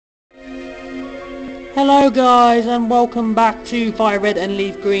Hello guys and welcome back to Fire Red and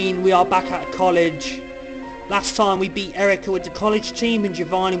Leave Green. We are back at college. Last time we beat Erica with the college team and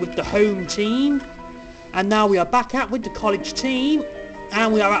Giovanni with the home team. And now we are back at with the college team.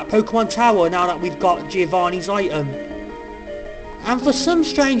 And we are at Pokemon Tower now that we've got Giovanni's item. And for some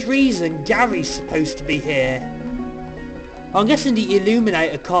strange reason Gary's supposed to be here. I'm guessing the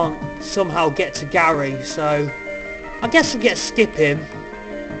Illuminator can't somehow get to Gary, so I guess we'll skip him.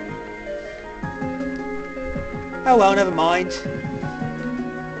 Oh well, never mind.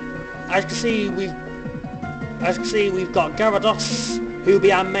 As you can see, we've got Gyarados, who will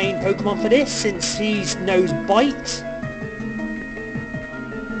be our main Pokemon for this, since he knows Bite.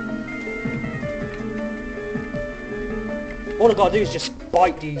 All I've got to do is just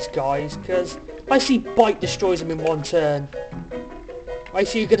bite these guys, because basically Bite destroys them in one turn.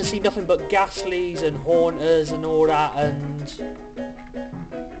 Basically, you're going to see nothing but Gastlys and Haunters and all that, and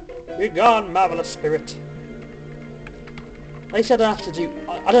be gone, marvelous spirit. At least I don't have to do.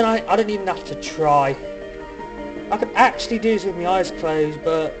 I don't even have to try. I could actually do this with my eyes closed,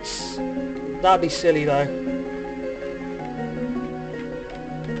 but that'd be silly though.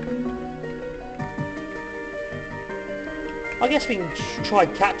 I guess we can try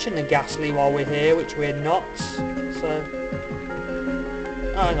catching the Gastly while we're here, which we're not. So,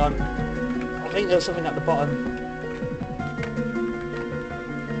 oh, hang on. I think there's something at the bottom.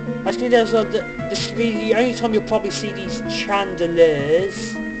 Actually, there's the only time you'll probably see these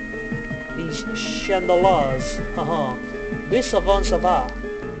chandeliers. These chandeliers. Haha. This avant ça va.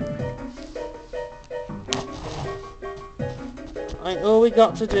 And all we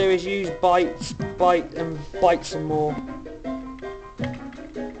got to do is use bite, and bite some more.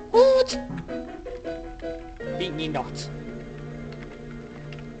 What? Beat me not.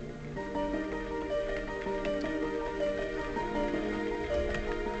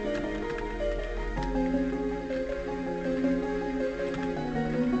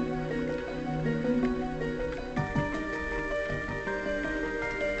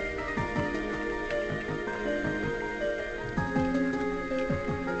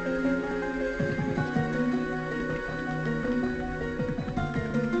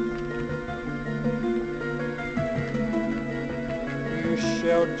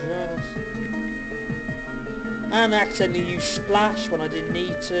 And I accidentally used Splash when I didn't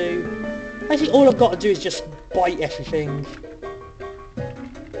need to. Basically all I've got to do is just bite everything.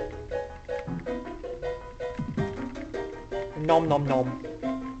 Nom nom nom.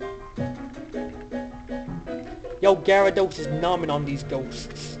 Yo, Gyarados is nomming on these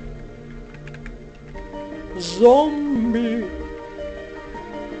ghosts. Zombie!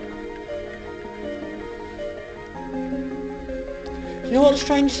 You know what the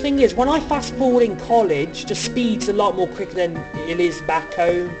strangest thing is? When I fast forward in college, the speed's a lot more quicker than it is back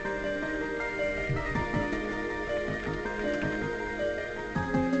home.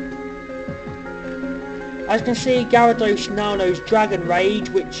 As you can see, Gyarados now knows Dragon Rage,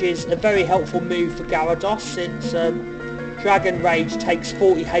 which is a very helpful move for Gyarados, since Dragon Rage takes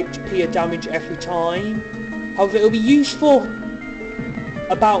 40 HP of damage every time. However, it'll be useful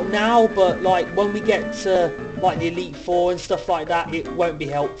about now, but like when we get to like the Elite Four and stuff like that, it won't be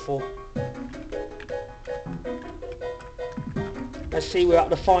helpful. Let's see, we're at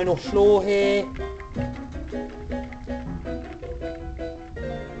the final floor here.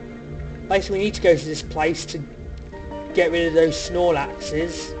 Basically we need to go to this place to get rid of those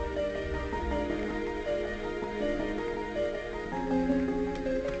Snorlaxes.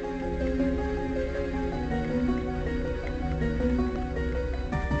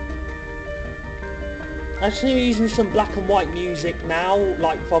 Actually, we're using some black and white music now,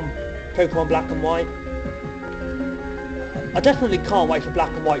 like from Pokemon Black and White. I definitely can't wait for Black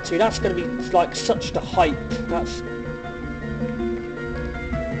and White 2. That's going to be like such the hype.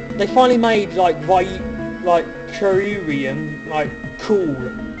 They finally made like Kyurem like cool.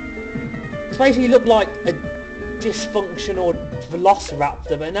 It's basically looked like a dysfunctional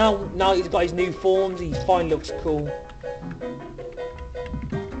Velociraptor, but now he's got his new forms. He finally looks cool.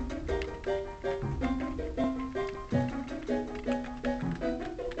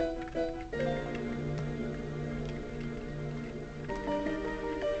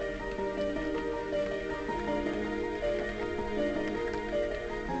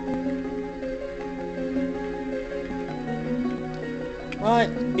 Right,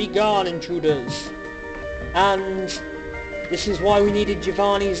 be gone, intruders. And this is why we needed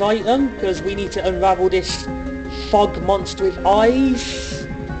Giovanni's item, because we need to unravel this fog monster with eyes.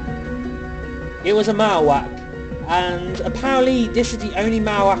 It was a Marowak, and apparently this is the only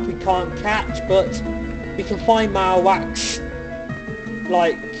Marowak we can't catch, but we can find Marowaks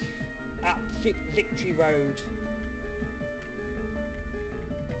like at Victory Road.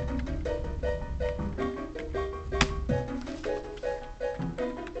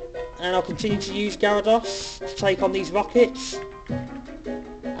 And I'll continue to use Gyarados to take on these rockets.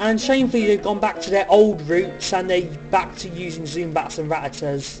 And shamefully they've gone back to their old roots and they're back to using Zumbats and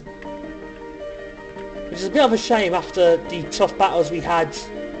Rattatas. Which is a bit of a shame after the tough battles we had.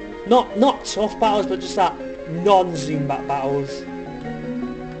 Not tough battles, but just that non-Zumbat battles.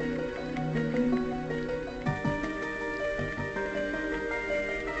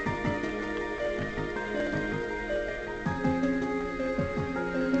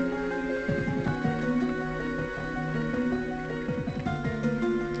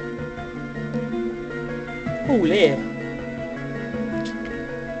 Oh, Lear.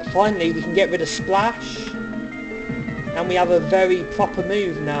 Finally, we can get rid of Splash. And we have a very proper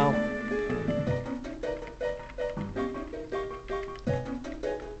move now.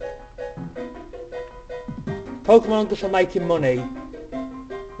 Pokemon are good for making money.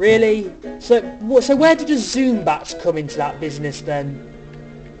 Really? So where do the Zumbats come into that business then?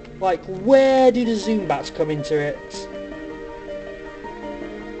 Like, where do the Zumbats come into it?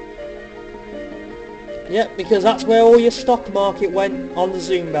 Yep, because that's where all your stock market went on the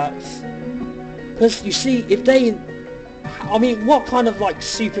Zumbats. Because you see, if they... I mean, what kind of like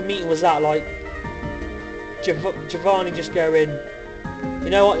super meeting was that? Like, Giovanni just going, you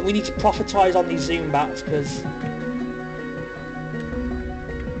know what, we need to profitize on these Zumbats because...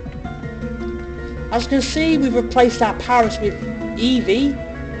 As you can see, we've replaced our Paris with Eevee.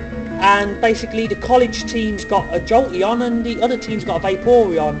 And basically the college team's got a Jolteon and the other team's got a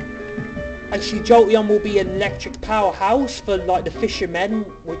Vaporeon. Actually, Jolteon will be an electric powerhouse for like the fishermen,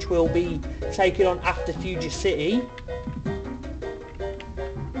 which will be taken on after Future City.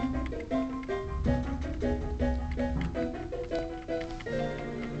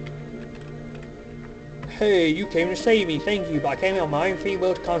 Hey, you came to save me, thank you, but I came here on my own free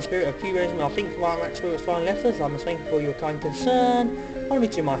will to calm spirit of few reasons. I think while I'm actually was flying letters, I must thank you for your kind concern. I'll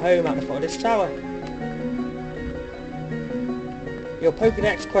meet you in my home at the foot of this tower. Your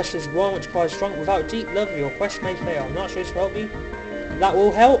Pokédex quest is one which requires strong. Without deep love, your quest may fail. I'm not sure this will help you. That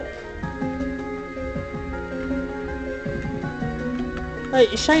will help. Hey,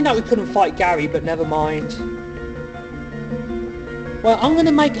 it's a shame that we couldn't fight Gary, but never mind. Well, I'm going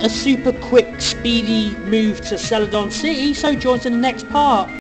to make a super quick, speedy move to Celadon City, so join us in the next part.